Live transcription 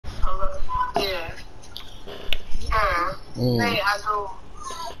Hey, I do.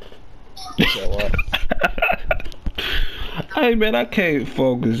 So what? Hey man, I can't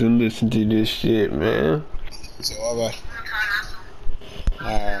focus and listen to this shit, man. So what?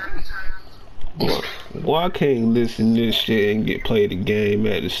 Boy, I can't listen to this shit and get play the game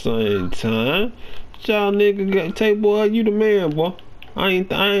at the same time. Y'all nigga got take boy, you the man, boy.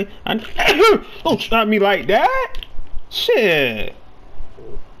 I don't try me like that. Shit.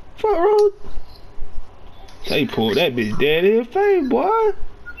 Fuck wrong. They pulled that bitch dead in the face, boy.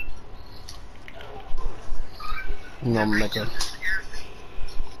 You know I'm making.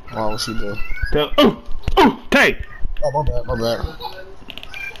 Why would she do? Take. Oh, my bad.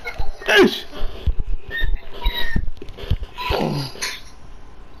 Ish.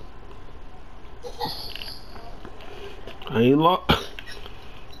 I ain't locked.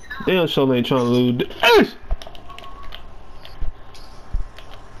 Damn, sure ain't trying to lose. Ish.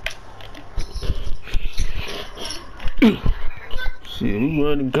 Shit, we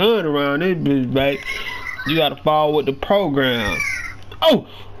run the gun around this bitch, babe. You gotta follow with the program. Oh,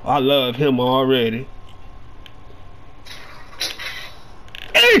 I love him already.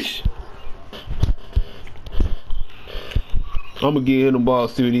 Ish. I'ma give him the ball,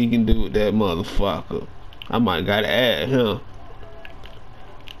 see what he can do with that motherfucker. I might gotta add him.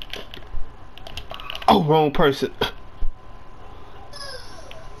 Oh, wrong person.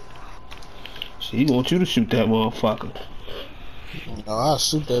 He want you to shoot that motherfucker. No, I'll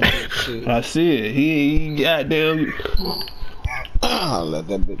shoot that bitch. Shit. I see it. He goddamn. I'll let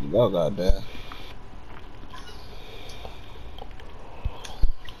that bitch go, goddamn.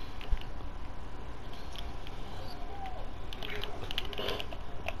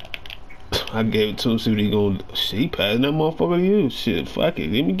 I gave it to him, see what he gonna do. Shit, he passing that motherfucker to you. Shit, fuck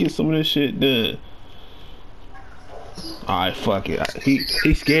it. Let me get some of this shit done. Alright, fuck it. He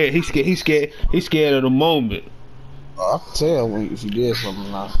scared. He scared of the moment. Oh, I can tell when if you did something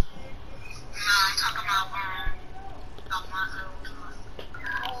now.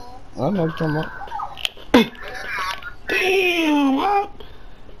 I know what you're talking about. Damn, what?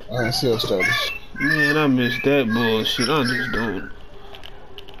 I ain't see your status. Man, I missed that bullshit. I'm just doing.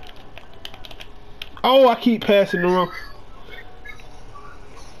 Oh, I keep passing the wrong.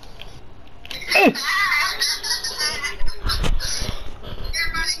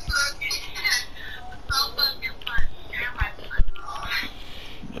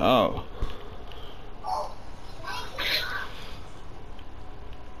 Oh.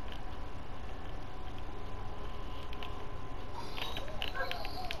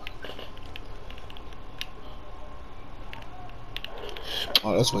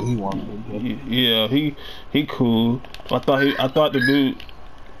 Oh, that's what he wanted to do. Yeah, he cool. I thought the dude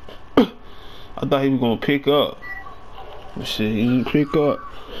I thought he was gonna pick up. But shit, he didn't pick up.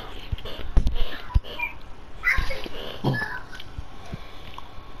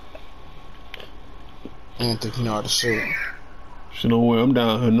 I don't think he know how to shoot. So don't worry, I'm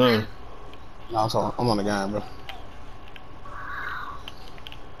down here now. No, I'm on the game, bro.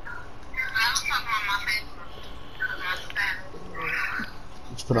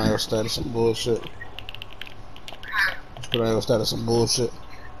 Just put on your status some bullshit. Just put on your status some bullshit.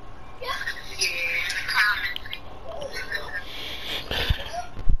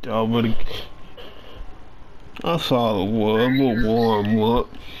 Y'all better. I saw the war. I'm gonna warm up.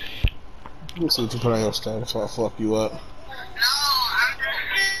 Let me see what you put on your status so I fuck you up.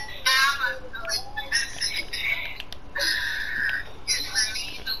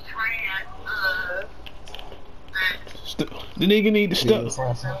 The nigga need to stop.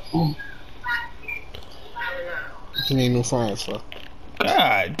 What you need new friends for?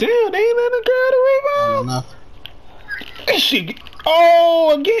 God damn, they ain't letting a girl to rebound. Nothing. This shit.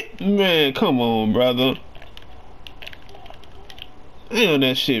 Oh, again, man, come on, brother. Damn,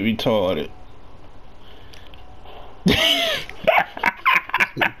 that shit retarded.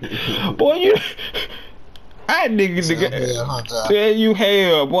 Boy, you. I nigga. Yeah, you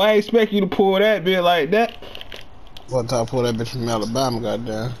hell, boy. I expect you to pull that bit like that. What time I pull that bitch from Alabama,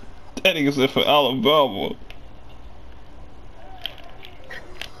 goddamn? That nigga said for Alabama.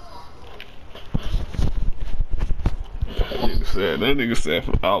 That nigga said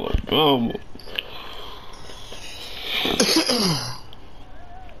from Alabama.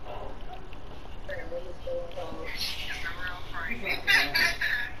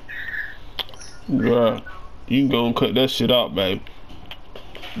 Bruh, you gonna cut that shit out, babe.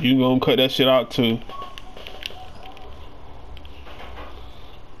 You gonna cut that shit out too.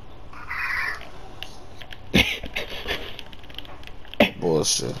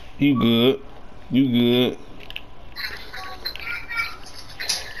 Bullshit. You good. You good.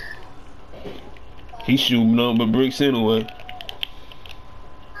 He shooting nothing but bricks anyway.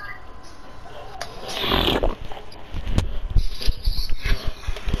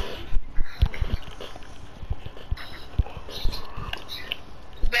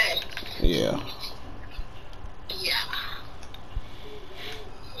 Bet. Yeah. Yeah.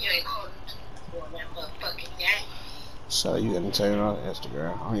 You ain't calling for that motherfucking game. So you gotta turn it on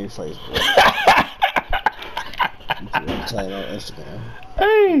Instagram, on your Facebook. You gotta turn it on Instagram,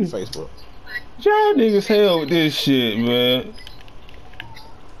 Hey, Facebook. y'all niggas hell with this shit, man.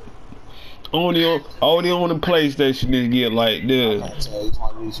 Only on the PlayStation niggas get like I this. can't tell you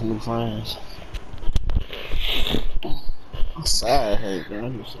might need some new friends. I'm sorry, hey, girl.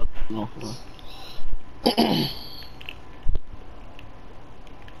 I'm just no fun.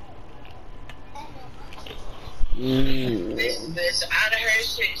 This out of her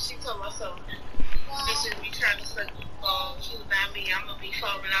shit. She told myself, this is me trying to suck the ball. She was not me. I'm gonna be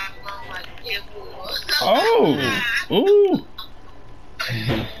falling out the room like a pit bull. Oh, ooh,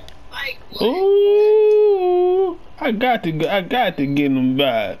 Like what? ooh. I got to get them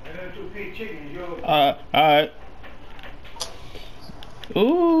back. Alright.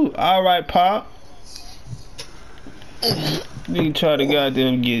 Ooh, alright, Pop. Nigga try to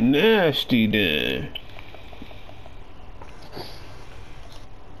goddamn get nasty then.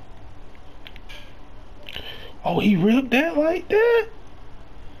 Oh, he ripped that like that?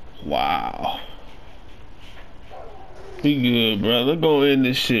 Wow. We good, bro. Let's go end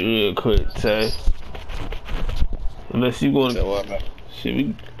this shit real quick, Tay. Unless you want So what, man? shit,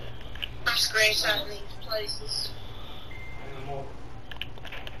 we I'm screenshotting these places.